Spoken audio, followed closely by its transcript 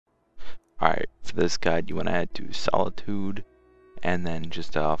Alright, for this guide you want to head to Solitude, and then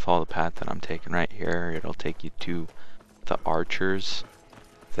just follow the path that I'm taking right here. It'll take you to the archers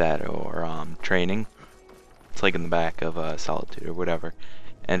that are training. It's like in the back of Solitude or whatever.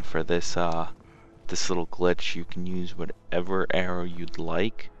 And for this this little glitch, you can use whatever arrow you'd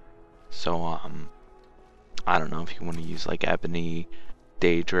like. So I don't know if you want to use like Ebony,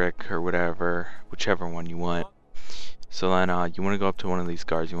 Daedric, or whatever, whichever one you want. So then you want to go up to one of these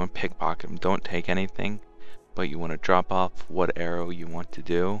guards, you want to pickpocket them, don't take anything, but you want to drop off what arrow you want to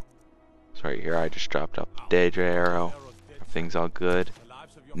do. So right here I just dropped off the Daedra arrow, everything's all good.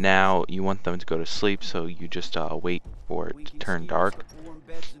 Now you want them to go to sleep, so you just wait for it to turn dark.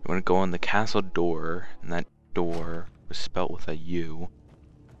 You want to go in the castle door, and that door was spelt with a U.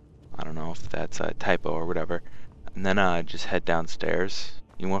 I don't know if that's a typo or whatever. And then just head downstairs.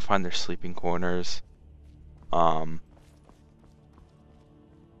 You want to find their sleeping quarters.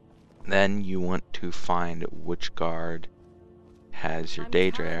 Then you want to find which guard has your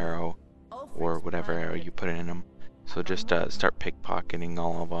Daedra arrow, or whatever arrow you put in them. So just start pickpocketing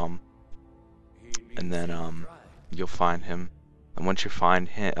all of them, and then you'll find him. And once you find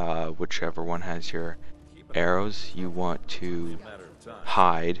him, whichever one has your arrows, you want to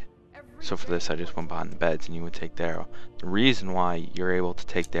hide. So for this I just went behind the beds, and you would take the arrow. The reason why you're able to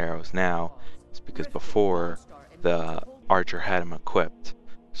take the arrows now is because before the archer had them equipped.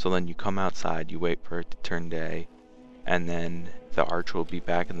 So then you come outside, you wait for it to turn day, and then the archer will be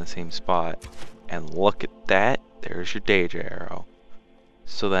back in the same spot. And look at that, there's your Daedra arrow.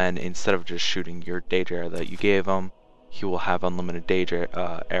 So then instead of just shooting your Daedra arrow that you gave him, he will have unlimited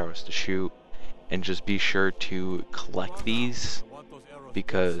Daedra arrows to shoot. And just be sure to collect these,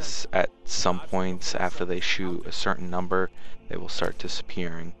 because at some points after they shoot a certain number, they will start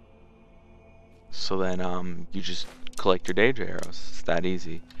disappearing. So then you just collect your Daedra arrows. It's that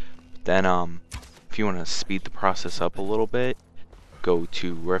easy. Then if you want to speed the process up a little bit, go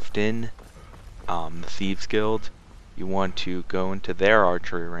to Riften, the Thieves Guild. You want to go into their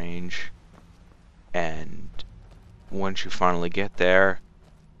archery range, and once you finally get there,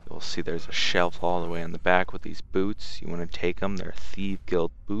 you'll see there's a shelf all the way in the back with these boots. You want to take them. They're Thieves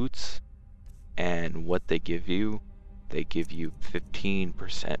Guild boots, and what they give you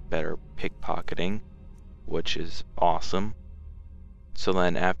 15% better pickpocketing, which is awesome. So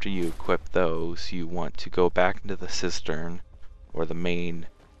then after you equip those, you want to go back into the cistern, or the main,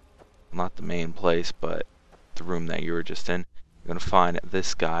 not the main place, but the room that you were just in. You're going to find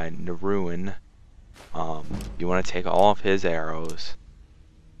this guy, Naruin. You want to take all of his arrows,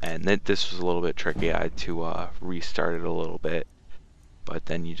 and this was a little bit tricky. I had to restart it a little bit, but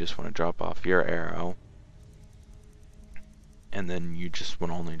then you just want to drop off your arrow, and then you just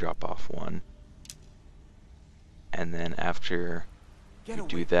want to only drop off one. And then after you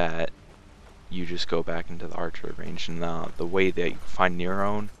do that, you just go back into the archery range. And the way that you find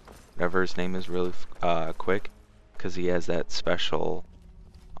Neron, whatever his name is, really quick, because he has that special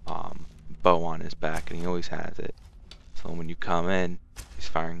bow on his back, and he always has it. So when you come in, he's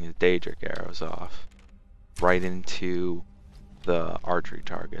firing his Daedric arrows off right into the archery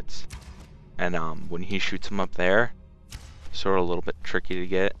targets. And when he shoots them up there, sort of a little bit tricky to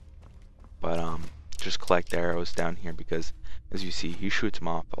get, but just collect the arrows down here, because as you see, he shoots them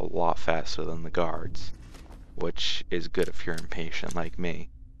off a lot faster than the guards, which is good if you're impatient like me.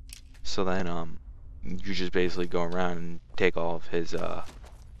 So then you just basically go around and take all of his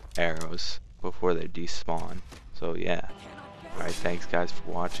arrows before they despawn. So yeah. Alright, thanks guys for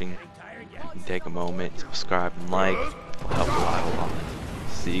watching. You can take a moment, subscribe and like. It'll help a lot.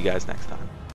 See you guys next time.